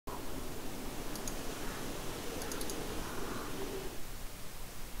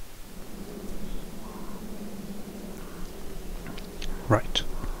Right.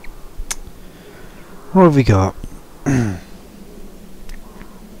 What have we got?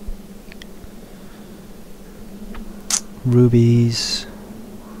 Rubies,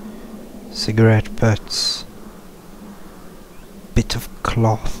 cigarette butts, bit of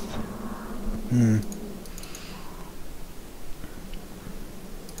cloth.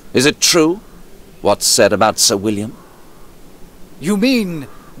 Is it true, what's said about Sir William? You mean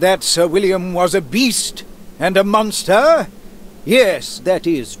that Sir William was a beast and a monster? Yes, that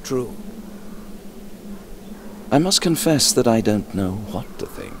is true. I must confess that I don't know what to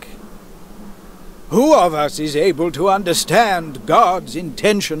think. Who of us is able to understand God's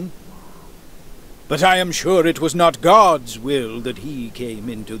intention? But I am sure it was not God's will that he came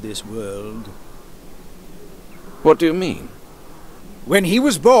into this world. What do you mean? When he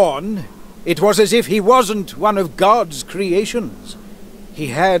was born, it was as if he wasn't one of God's creations. He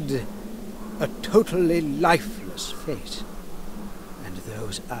had a totally lifeless face, and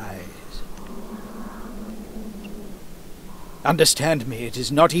those eyes. Understand me, it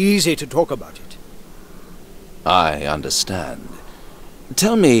is not easy to talk about it. I understand.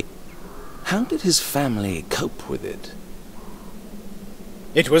 Tell me, how did his family cope with it?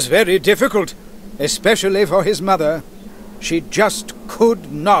 It was very difficult, especially for his mother. She just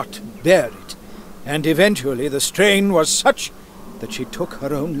could not bear it, and eventually the strain was such that she took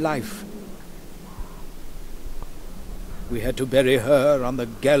her own life. We had to bury her on the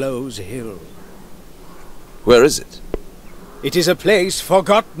Gallows Hill. Where is it? It is a place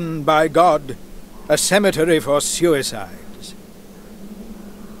forgotten by God, a cemetery for suicides.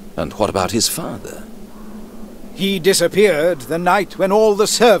 And what about his father? He disappeared the night when all the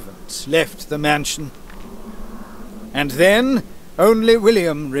servants left the mansion. And then only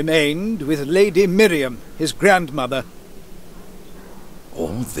William remained with Lady Miriam, his grandmother.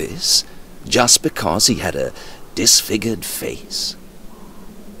 All this just because he had a disfigured face?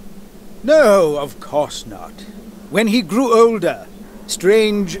 No, of course not. When he grew older,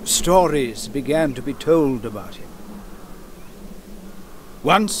 strange stories began to be told about him.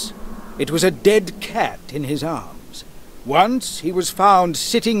 Once, it was a dead cat in his arms. Once, he was found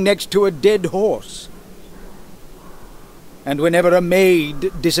sitting next to a dead horse. And whenever a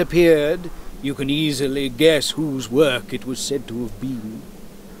maid disappeared, you can easily guess whose work it was said to have been.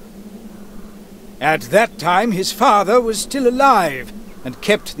 At that time, his father was still alive and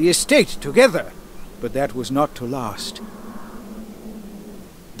kept the estate together, but that was not to last.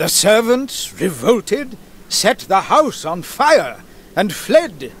 The servants revolted, set the house on fire, and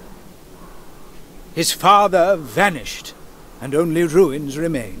fled. His father vanished, and only ruins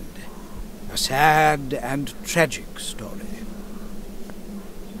remained. A sad and tragic story.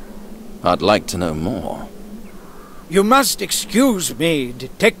 I'd like to know more. You must excuse me,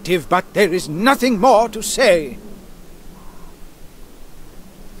 detective, but there is nothing more to say.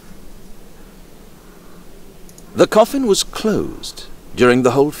 The coffin was closed during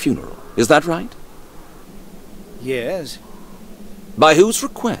the whole funeral, is that right? Yes. By whose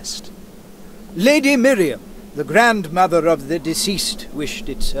request? Lady Miriam, the grandmother of the deceased, wished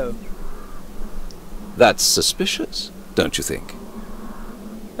it so. That's suspicious, don't you think?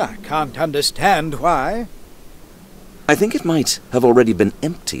 I can't understand why. I think it might have already been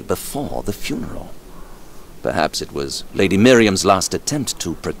empty before the funeral. Perhaps it was Lady Miriam's last attempt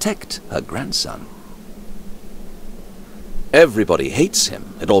to protect her grandson. Everybody hates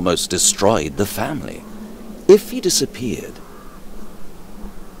him. It almost destroyed the family. If he disappeared,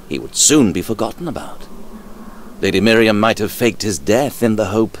 he would soon be forgotten about. Lady Miriam might have faked his death in the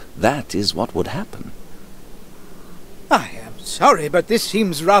hope that is what would happen. I am sorry, but this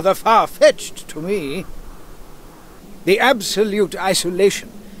seems rather far-fetched to me. The absolute isolation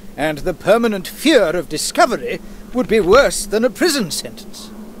and the permanent fear of discovery would be worse than a prison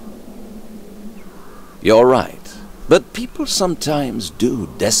sentence. You're right. But people sometimes do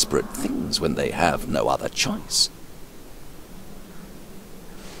desperate things when they have no other choice.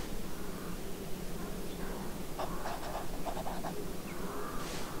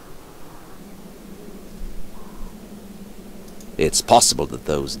 It's possible that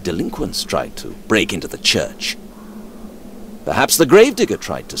those delinquents tried to break into the church. Perhaps the gravedigger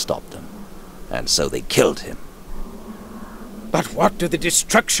tried to stop them, and so they killed him. But what do the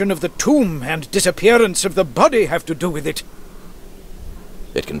destruction of the tomb and disappearance of the body have to do with it?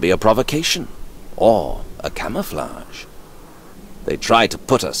 It can be a provocation, or a camouflage. They try to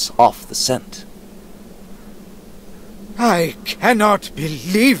put us off the scent. I cannot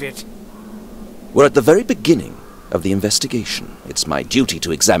believe it. We're at the very beginning of the investigation. It's my duty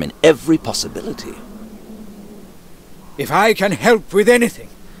to examine every possibility. If I can help with anything,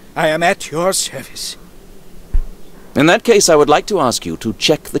 I am at your service. In that case, I would like to ask you to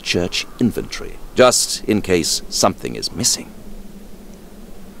check the church inventory, just in case something is missing.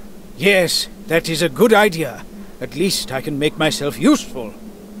 Yes, that is a good idea. At least I can make myself useful.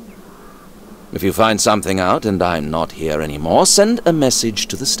 If you find something out and I'm not here anymore, send a message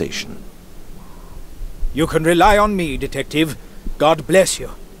to the station. You can rely on me, Detective. God bless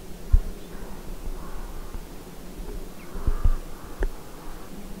you.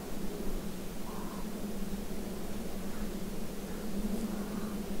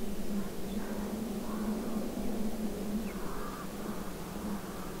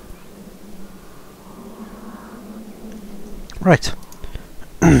 Right.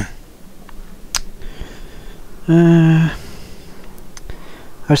 I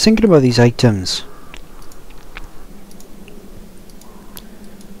was thinking about these items.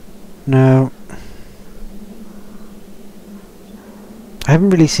 Now, I haven't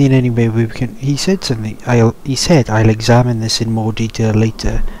really seen any way we can. He said something. He said I'll examine this in more detail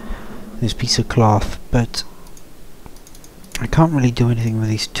later. This piece of cloth, but I can't really do anything with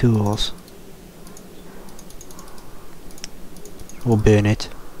these tools. Or burn it.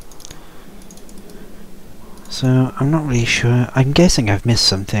 So I'm not really sure. I'm guessing I've missed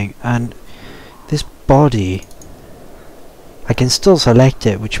something, and this body, I can still select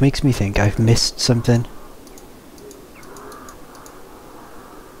it, which makes me think I've missed something.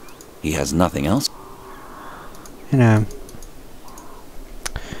 He has nothing else? You know.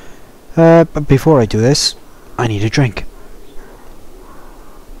 But before I do this, I need a drink.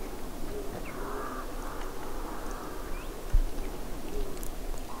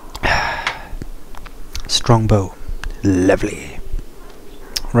 Strongbow. Lovely.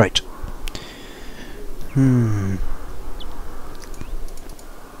 Right.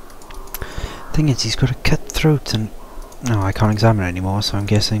 Thing is, he's got a cut throat and... No, I can't examine it anymore, so I'm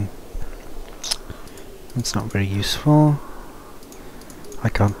guessing... It's not very useful. I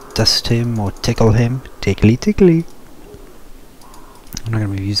can't dust him or tickle him. Tickly tickly. I'm not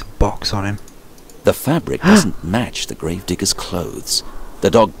going to use a box on him. The fabric doesn't match the gravedigger's clothes. The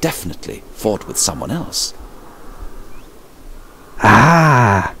dog definitely fought with someone else.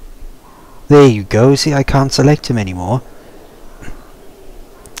 Ah! There you go. See, I can't select him anymore.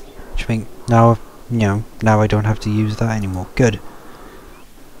 Which means now, you know, now I don't have to use that anymore. Good.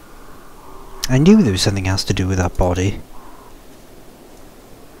 I knew there was something else to do with that body.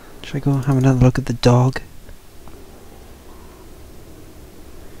 Should I go have another look at the dog?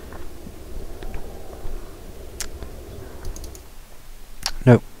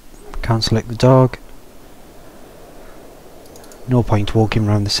 Nope. Can't select the dog. No point walking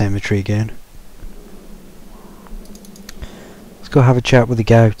around the cemetery again. Let's go have a chat with the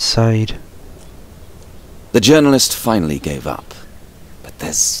guy outside. The journalist finally gave up, but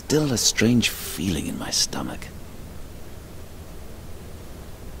there's still a strange feeling in my stomach.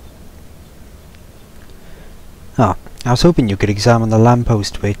 Ah, I was hoping you could examine the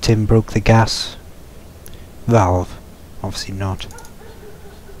lamppost where Tim broke the gas valve. Obviously not.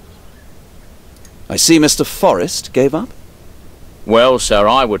 I see Mr. Forrest gave up. Well, sir,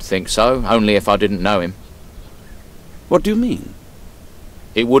 I would think so, only if I didn't know him. What do you mean?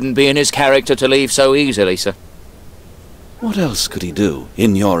 It wouldn't be in his character to leave so easily, sir. What else could he do,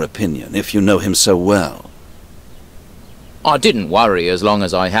 in your opinion, if you know him so well? I didn't worry as long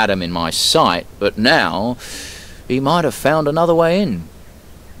as I had him in my sight, but now he might have found another way in.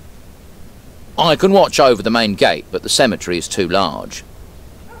 I can watch over the main gate, but the cemetery is too large.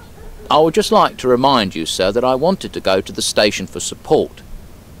 I would just like to remind you, sir, that I wanted to go to the station for support.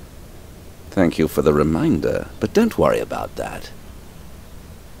 Thank you for the reminder, but don't worry about that.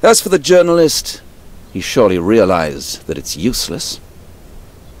 As for the journalist, he surely realized that it's useless.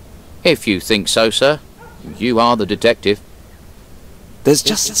 If you think so, sir. You are the detective. There's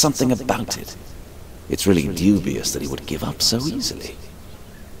just something about it. It's really dubious that he would give up so easily.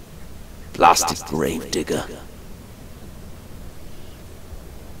 Blasted gravedigger.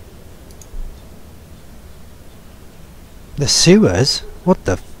 The sewers? What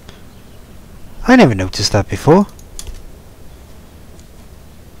the... I never noticed that before.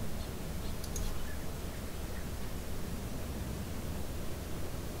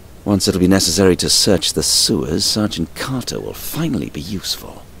 Once it'll be necessary to search the sewers, Sergeant Carter will finally be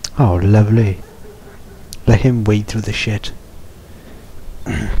useful. Oh, lovely. Let him wade through the shit.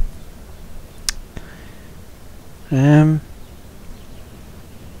 Let's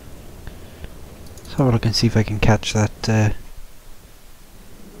have a look and see if I can catch that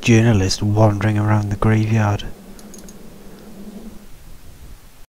journalist wandering around the graveyard.